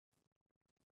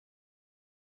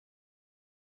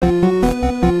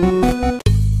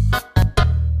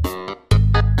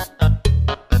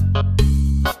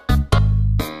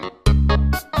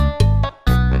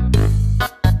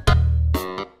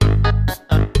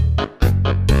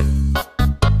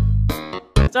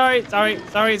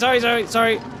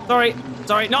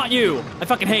Sorry, not you. I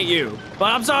fucking hate you. But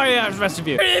I'm sorry the rest of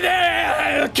you.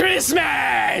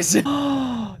 Christmas!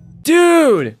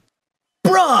 Dude!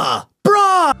 Bruh!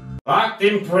 Locked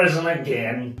in prison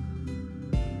again.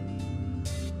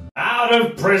 Out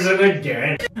of prison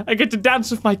again. I get to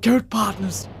dance with my goat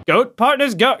partners. Goat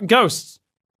partners? Ghosts.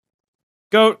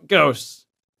 Ghosts.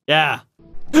 Yeah.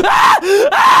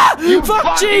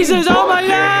 Fuck Jesus! Oh my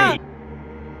God!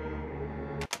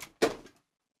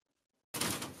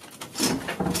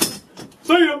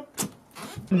 See ya!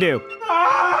 No.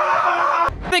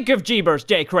 Think of Jeebers,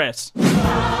 J. Chris. Here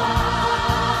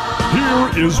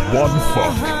is one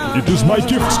fuck. It is my gift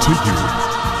to you.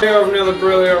 I have another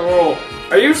brilliant rule.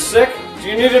 Are you sick? Do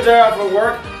you need a day off of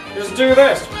work? Just do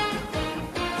this.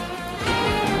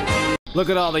 Look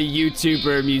at all the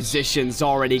YouTuber musicians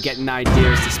already getting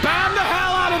ideas to spam the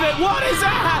hell out of it. What is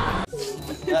that?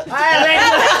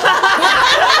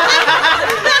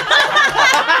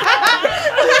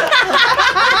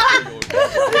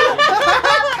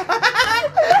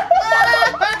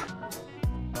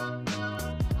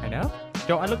 I know.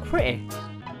 Don't I look pretty?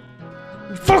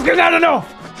 Fucking not enough.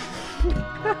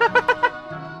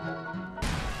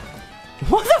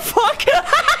 What the fuck?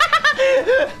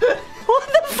 What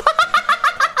the fuck?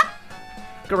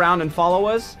 Stick around and follow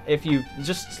us. If you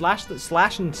just slash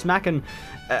and smack and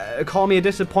call me a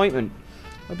disappointment.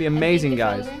 That'd be amazing,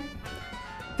 guys.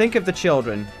 Think of the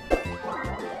children.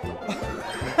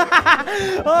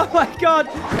 Oh my God!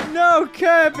 No,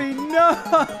 Kirby,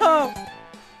 no!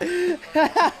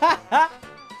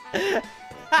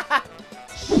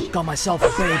 Got myself a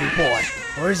baby boy.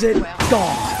 Or is it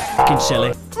gone? Fucking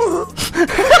silly.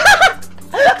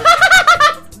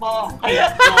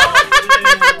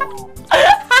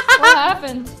 What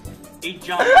happened? He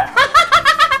jumped.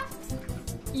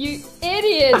 You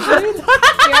idiot, dude.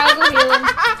 Here, I'll go heal him.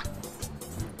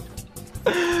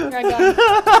 Here I go.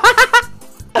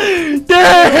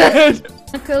 Dad!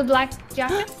 A cool black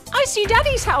jacket. I see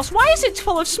Daddy's house. Why is it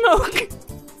full of smoke?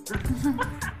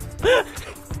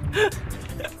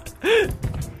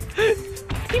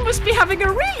 He must be having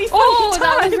a really fun time.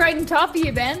 That was right on top of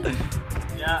you, Ben.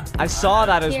 Yeah. I saw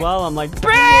that as well. I'm like,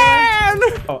 Ben!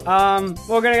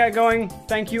 We're gonna get going.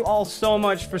 Thank you all so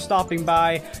much for stopping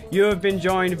by. You have been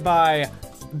joined by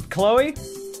Chloe.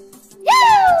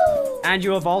 Yoo! And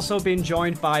you have also been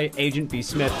joined by Agent B.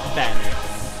 Smith, Ben.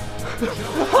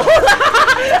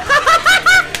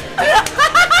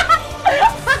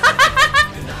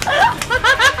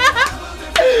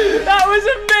 That was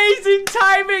amazing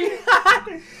timing!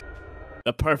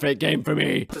 The perfect game for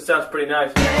me. This sounds pretty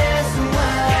nice.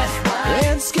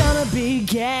 It's gonna be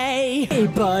gay. Hey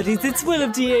buddies, it's Will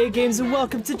of DA Games and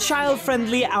welcome to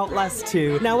child-friendly Outlast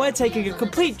 2. Now we're taking a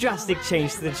complete drastic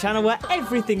change to the channel where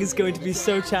everything is going to be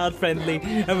so child-friendly,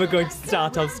 and we're going to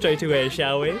start off straight away,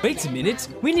 shall we? Wait a minute,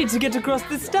 we need to get across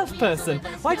this stuff person.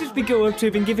 Why don't we go up to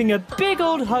him and giving a big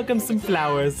old hug and some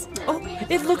flowers? Oh,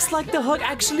 it looks like the hug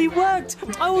actually worked.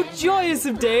 Oh, joyous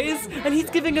of days. And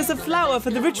he's giving us a flower for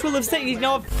the ritual of Satan.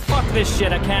 No, fuck this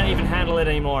shit, I can't even handle it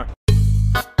anymore.